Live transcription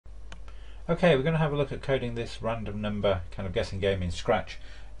Okay, we're going to have a look at coding this random number kind of guessing game in Scratch.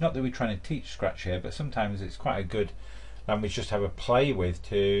 Not that we're trying to teach Scratch here, but sometimes it's quite a good language just to have a play with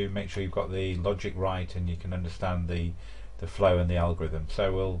to make sure you've got the logic right and you can understand the flow and the algorithm.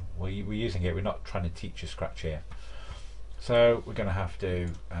 So we're using it, we're not trying to teach you Scratch here. So we're going to have to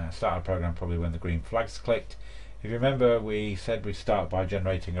start our program probably when the green flag's clicked. If you remember, we said we'd start by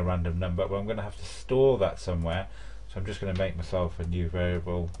generating a random number. Well, I'm going to have to store that somewhere, so I'm just going to make myself a new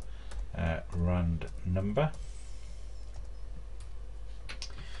variable, rand number,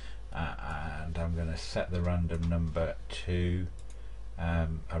 and I'm going to set the random number to a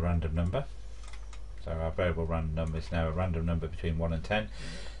random number. So our variable random number is now a random number between 1 and 10.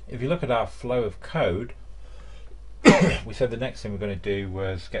 If you look at our flow of code, we said the next thing we're going to do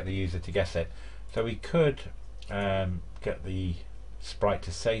was get the user to guess it. So we could get the sprite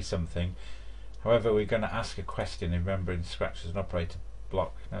to say something. However, we're going to ask a question. Remember, in Scratch there's an operator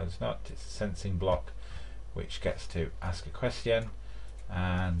block. No, it's not. It's a sensing block which gets to ask a question,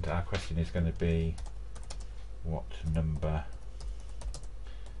 and our question is going to be, what number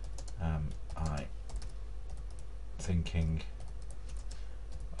am I thinking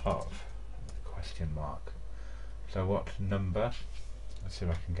of? Question mark. So what number, let's see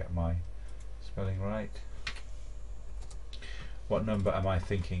if I can get my spelling right. What number am I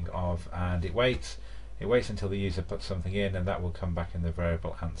thinking of? And it waits until the user puts something in, and that will come back in the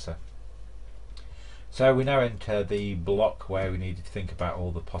variable answer. So we now enter the block where we needed to think about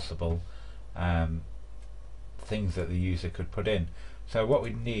all the possible things that the user could put in. So what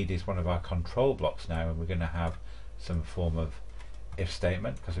we need is one of our control blocks now, and we're going to have some form of if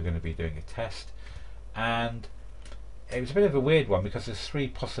statement because we're going to be doing a test. And it was a bit of a weird one because there's three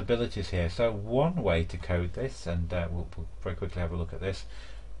possibilities here. So one way to code this, and we'll very quickly have a look at this,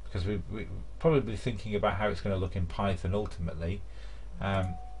 because we're probably thinking about how it's going to look in Python ultimately.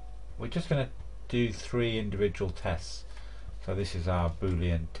 We're just going to do three individual tests. So this is our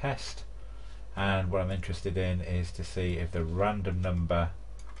Boolean test, and what I'm interested in is to see if the random number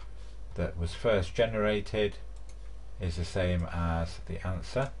that was first generated is the same as the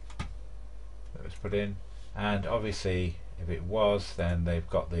answer that was put in, and obviously if it was, then they've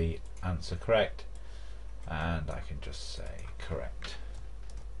got the answer correct, and I can just say correct.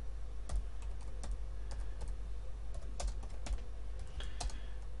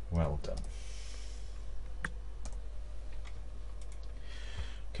 Well done.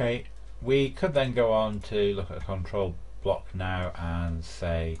 Okay, we could then go on to look at a control block now and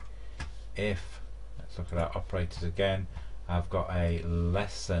say if, let's look at our operators again. I've got a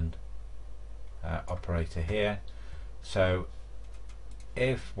less than operator here. So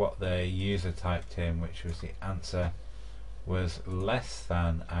if what the user typed in, which was the answer, was less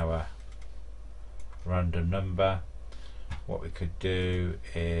than our random number, what we could do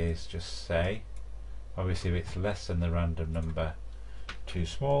is just say, obviously if it's less than the random number, too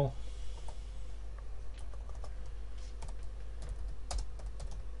small,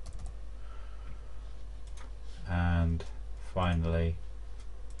 and finally,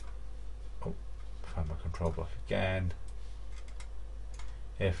 find my control block again.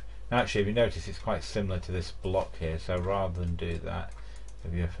 If now, actually, if you notice, it's quite similar to this block here. So rather than do that,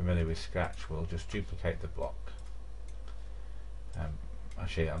 if you're familiar with Scratch, we'll just duplicate the block.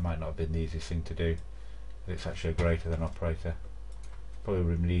 Actually, that might not have been the easiest thing to do. It's actually a greater than operator. Probably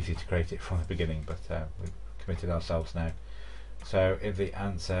would have been easy to create it from the beginning, but we've committed ourselves now. So if the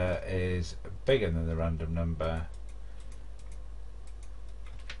answer is bigger than the random number,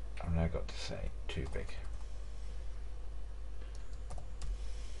 I've now got to say too big.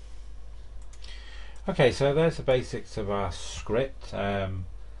 Okay, so there's the basics of our script.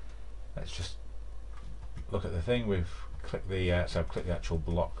 Let's just look at the thing. We've clicked the so I've clicked the actual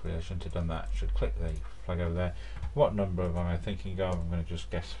block. Really, I shouldn't have done that. I should click the flag over there. What number am I thinking of? I'm going to just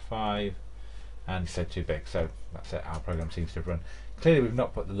guess 5, and it said too big. So that's it. Our program seems to have run. Clearly, we've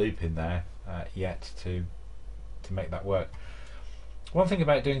not put the loop in there yet to make that work. One thing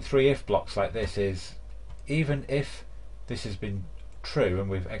about doing 3 if blocks like this is, even if this has been true and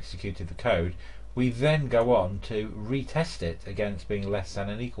we've executed the code, we then go on to retest it against being less than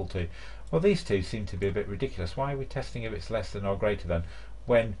and equal to. Well, these two seem to be a bit ridiculous. Why are we testing if it's less than or greater than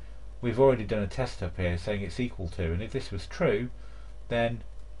when we've already done a test up here saying it's equal to? And if this was true, then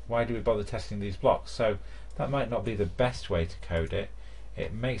why do we bother testing these blocks? So that might not be the best way to code it.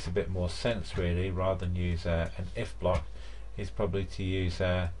 It makes a bit more sense, really, rather than use an if block, is probably to use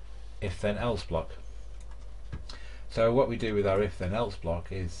a if then else block. So what we do with our if then else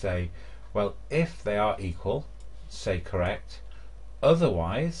block is say, well, if they are equal, say correct.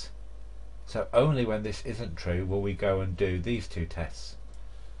 Otherwise, so only when this isn't true will we go and do these two tests.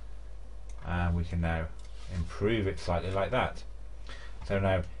 we can now improve it slightly like that. So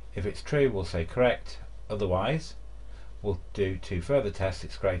now if it's true we'll say correct, otherwise we'll do 2 further tests,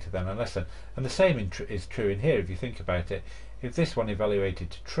 it's greater than or less than. And the same is true in here if you think about it. If this one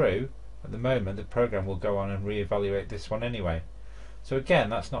evaluated to true, at the moment the program will go on and re-evaluate this one anyway. So again,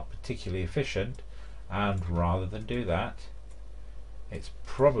 that's not particularly efficient, and rather than do that, it's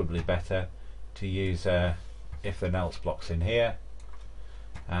probably better to use if then else blocks in here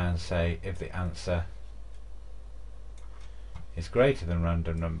and say if the answer is greater than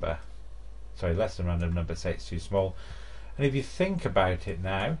random number, sorry, less than random number, say it's too small. And if you think about it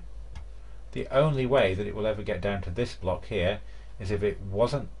now, the only way that it will ever get down to this block here is if it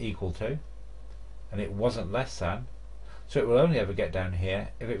wasn't equal to and it wasn't less than. So it will only ever get down here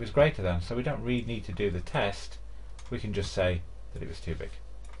if it was greater than. So we don't really need to do the test, we can just say that it was too big.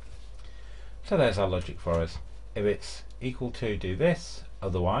 So there's our logic for us. If it's equal to, do this,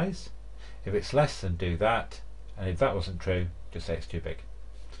 otherwise. If it's less than, do that, and if that wasn't true, just say it's too big.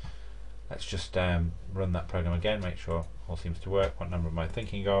 Let's just run that program again, make sure all seems to work. What number am I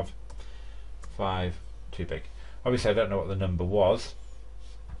thinking of? 5, too big. Obviously I don't know what the number was.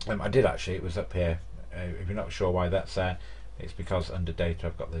 I did actually, it was up here. If you're not sure why that's there, it's because under data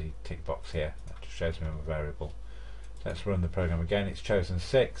I've got the tick box here. That just shows me my variable. So let's run the program again. It's chosen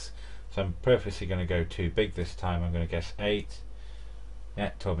 6, so I'm purposely going to go too big this time. I'm going to guess 8. Yeah,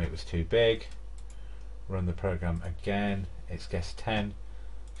 it told me it was too big. Run the program again. It's guessed 10,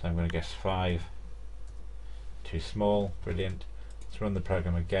 so I'm going to guess 5. Too small. Brilliant. Let's run the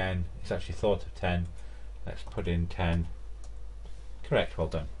program again. It's actually thought of 10. Let's put in 10. Correct, well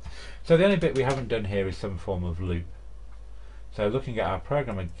done. So the only bit we haven't done here is some form of loop. So looking at our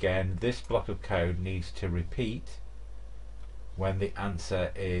program again, this block of code needs to repeat when the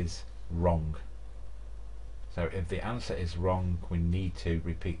answer is wrong. So if the answer is wrong, we need to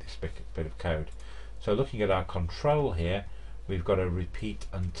repeat this bit of code. So looking at our control here, we've got a repeat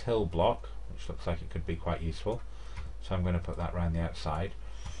until block, which looks like it could be quite useful. So I'm going to put that around the outside.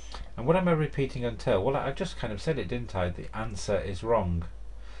 And what am I repeating until? Well, I just kind of said it, didn't I? The answer is wrong.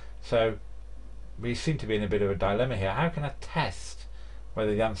 So we seem to be in a bit of a dilemma here. How can I test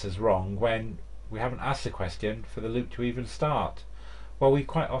whether the answer is wrong when we haven't asked the question for the loop to even start? Well, we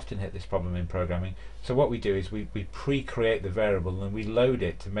quite often hit this problem in programming. So what we do is we pre-create the variable and we load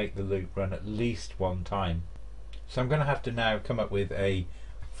it to make the loop run at least one time. So I'm going to have to now come up with a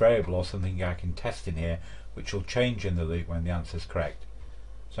variable or something I can test in here which will change in the loop when the answer is correct.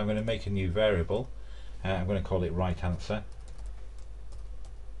 So I'm going to make a new variable. I'm going to call it right answer.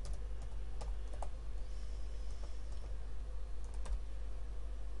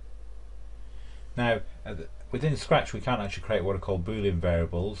 Now, within Scratch we can't actually create what are called Boolean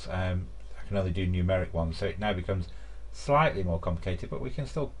variables. I can only do numeric ones, so it now becomes slightly more complicated, but we can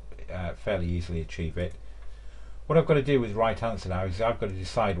still fairly easily achieve it. What I've got to do with right answer now is I've got to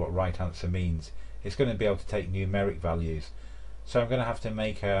decide what right answer means. It's going to be able to take numeric values. So I'm going to have to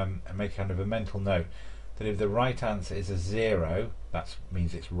make kind of a mental note that if the right answer is a 0, that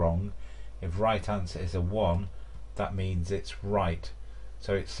means it's wrong. If right answer is a 1, that means it's right.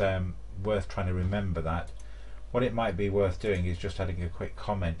 So it's worth trying to remember that. What it might be worth doing is just adding a quick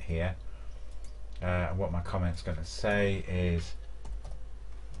comment here. And what my comment's going to say is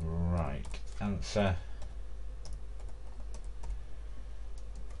right answer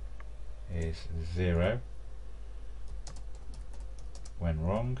is 0 when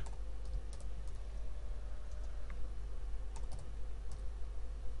wrong.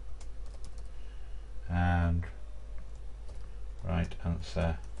 And right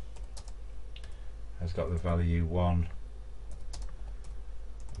answer has got the value 1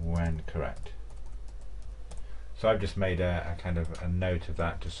 when correct. So I've just made a kind of a note of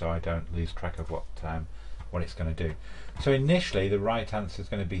that just so I don't lose track of what it's going to do. So initially the right answer is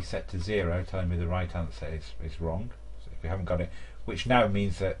going to be set to 0, telling me the right answer is wrong. So if we haven't got it, which now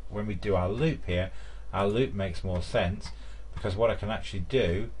means that when we do our loop here, our loop makes more sense, because what I can actually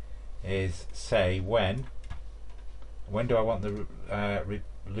do is say when do I want the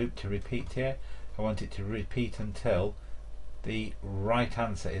loop to repeat here? I want it to repeat until the right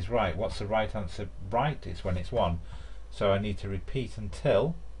answer is right. What's the right answer right? It's when it's 1. So I need to repeat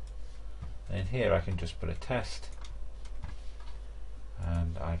until, and here I can just put a test,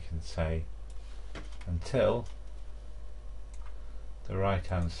 and I can say until the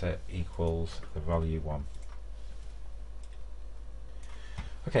right answer equals the value 1.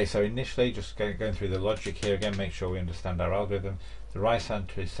 Okay, so initially just going through the logic here again, make sure we understand our algorithm. The right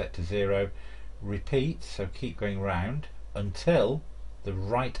answer is set to 0. Repeat, so keep going round until the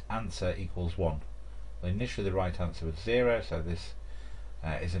right answer equals 1. Well, initially the right answer was 0, so this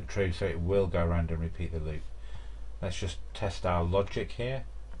isn't true, so it will go around and repeat the loop. Let's just test our logic here.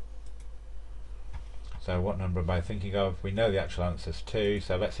 So what number am I thinking of? We know the actual answer is 2,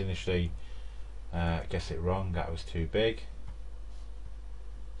 so let's initially guess it wrong. That was too big.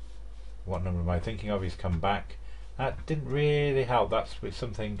 What number am I thinking of? He's come back. That didn't really help. That's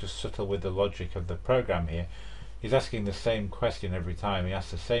something just subtle with the logic of the program here. He's asking the same question every time. He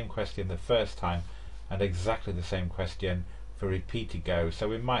asked the same question the first time and exactly the same question for repeated go. So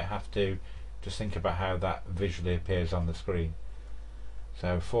we might have to just think about how that visually appears on the screen.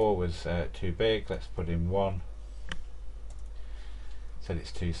 So 4 was too big. Let's put in 1. Said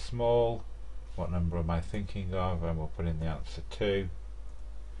it's too small. What number am I thinking of? And we'll put in the answer 2.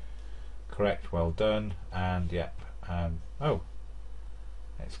 Correct, well done. And yep, oh,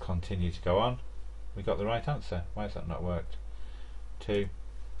 let's continue to go on. We got the right answer. Why has that not worked? 2.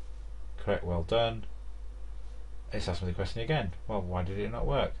 Correct, well done. It's asked me the question again. Well, why did it not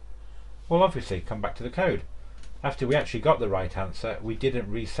work? Well, obviously, come back to the code. After we actually got the right answer, we didn't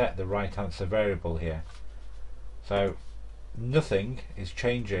reset the right answer variable here. So nothing is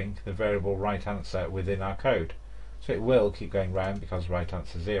changing the variable right answer within our code. So it will keep going round because right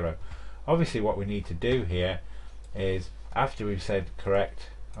answer 0. Obviously what we need to do here is, after we've said correct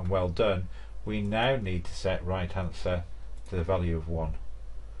and well done, we now need to set right answer to the value of 1.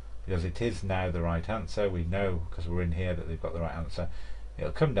 Because it is now the right answer. We know, because we're in here, that they've got the right answer.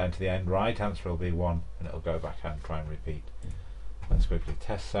 It'll come down to the end, right answer will be 1, and it'll go back and try and repeat. Let's quickly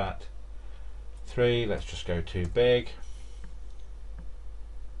test that. 3, let's just go too big.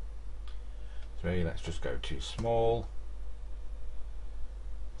 3, let's just go too small.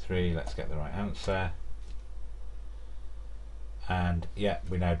 3, let's get the right answer. And yeah,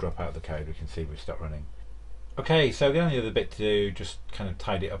 we now drop out of the code. We can see we've stopped running. Okay, so the only other bit to do, just kind of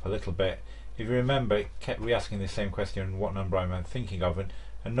tidy it up a little bit. If you remember, it kept re-asking the same question, what number am I thinking of, and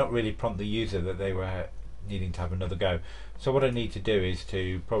not really prompt the user that they were needing to have another go. So what I need to do is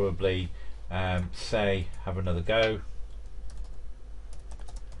to probably say have another go.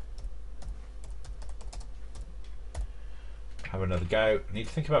 Have another go. I need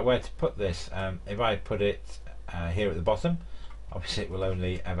to think about where to put this. If I put it here at the bottom, obviously it will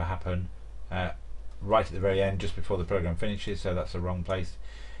only ever happen right at the very end, just before the program finishes, so that's the wrong place.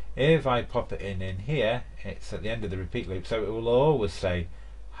 If I pop it in here, it's at the end of the repeat loop, so it will always say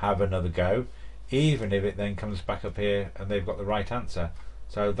have another go, even if it then comes back up here and they've got the right answer.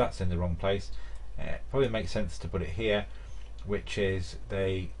 So that's in the wrong place. It probably makes sense to put it here, which is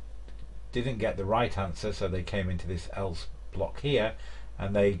they didn't get the right answer, so they came into this else block here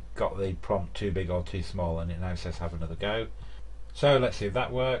and they got the prompt too big or too small, and it now says have another go. So let's see if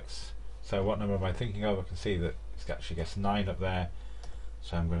that works. So what number am I thinking of? I can see that it's actually guessed 9 up there.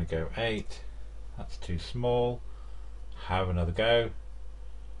 So I'm going to go 8. That's too small. Have another go.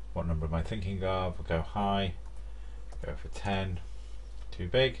 What number am I thinking of? I'll go high. Go for 10. Too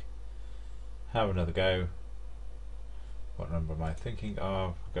big. Have another go. What number am I thinking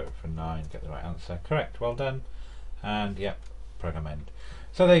of? I'll go for 9. Get the right answer. Correct. Well done. And yep, program end.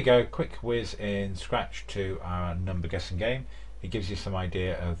 So there you go. Quick whiz in Scratch to our number guessing game. It gives you some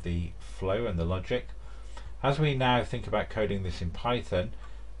idea of the flow and the logic. As we now think about coding this in Python,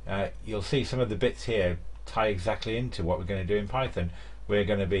 you'll see some of the bits here tie exactly into what we're going to do in Python. We're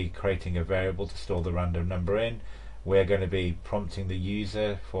going to be creating a variable to store the random number in. We're going to be prompting the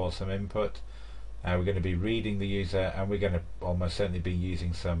user for some input. We're going to be reading the user, and we're going to almost certainly be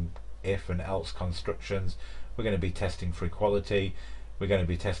using some if and else constructions. We're going to be testing for equality. We're going to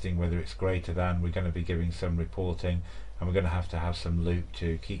be testing whether it's greater than. We're going to be giving some reporting, and we're going to have some loop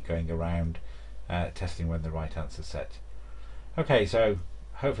to keep going around testing when the right answer is set. Okay, so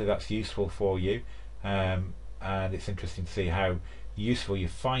hopefully that's useful for you, and it's interesting to see how useful you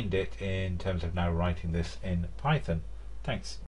find it in terms of now writing this in Python. Thanks.